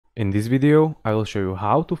In this video, I will show you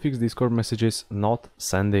how to fix Discord messages not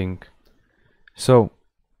sending. So,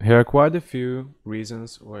 here are quite a few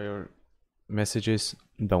reasons why your messages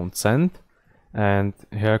don't send, and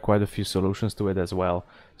here are quite a few solutions to it as well.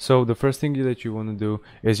 So the first thing that you want to do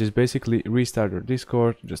is just basically restart your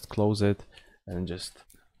Discord, just close it, and just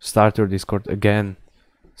start your Discord again.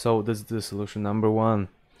 So that's the solution number one.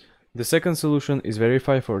 The second solution is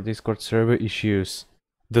verify for Discord server issues.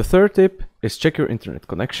 The third tip is check your internet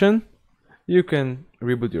connection. You can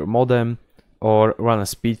reboot your modem or run a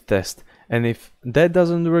speed test. And if that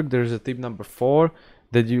doesn't work, there's a tip number 4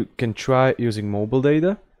 that you can try using mobile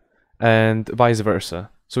data and vice versa.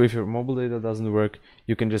 So if your mobile data doesn't work,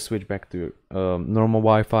 you can just switch back to normal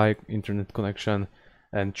Wi-Fi internet connection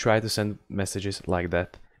and try to send messages like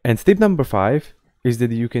that. And tip number 5 is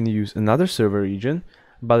that you can use another server region,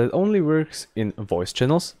 but it only works in voice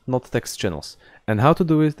channels, not text channels. And how to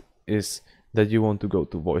do it is that you want to go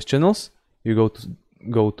to voice channels, you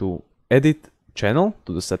go to edit channel,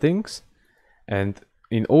 to the settings, and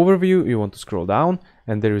in overview you want to scroll down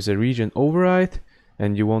and there is a region override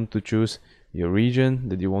and you want to choose your region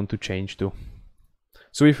that you want to change to.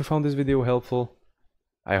 So if you found this video helpful,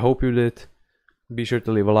 I hope you did. Be sure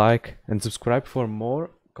to leave a like and subscribe for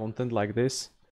more content like this.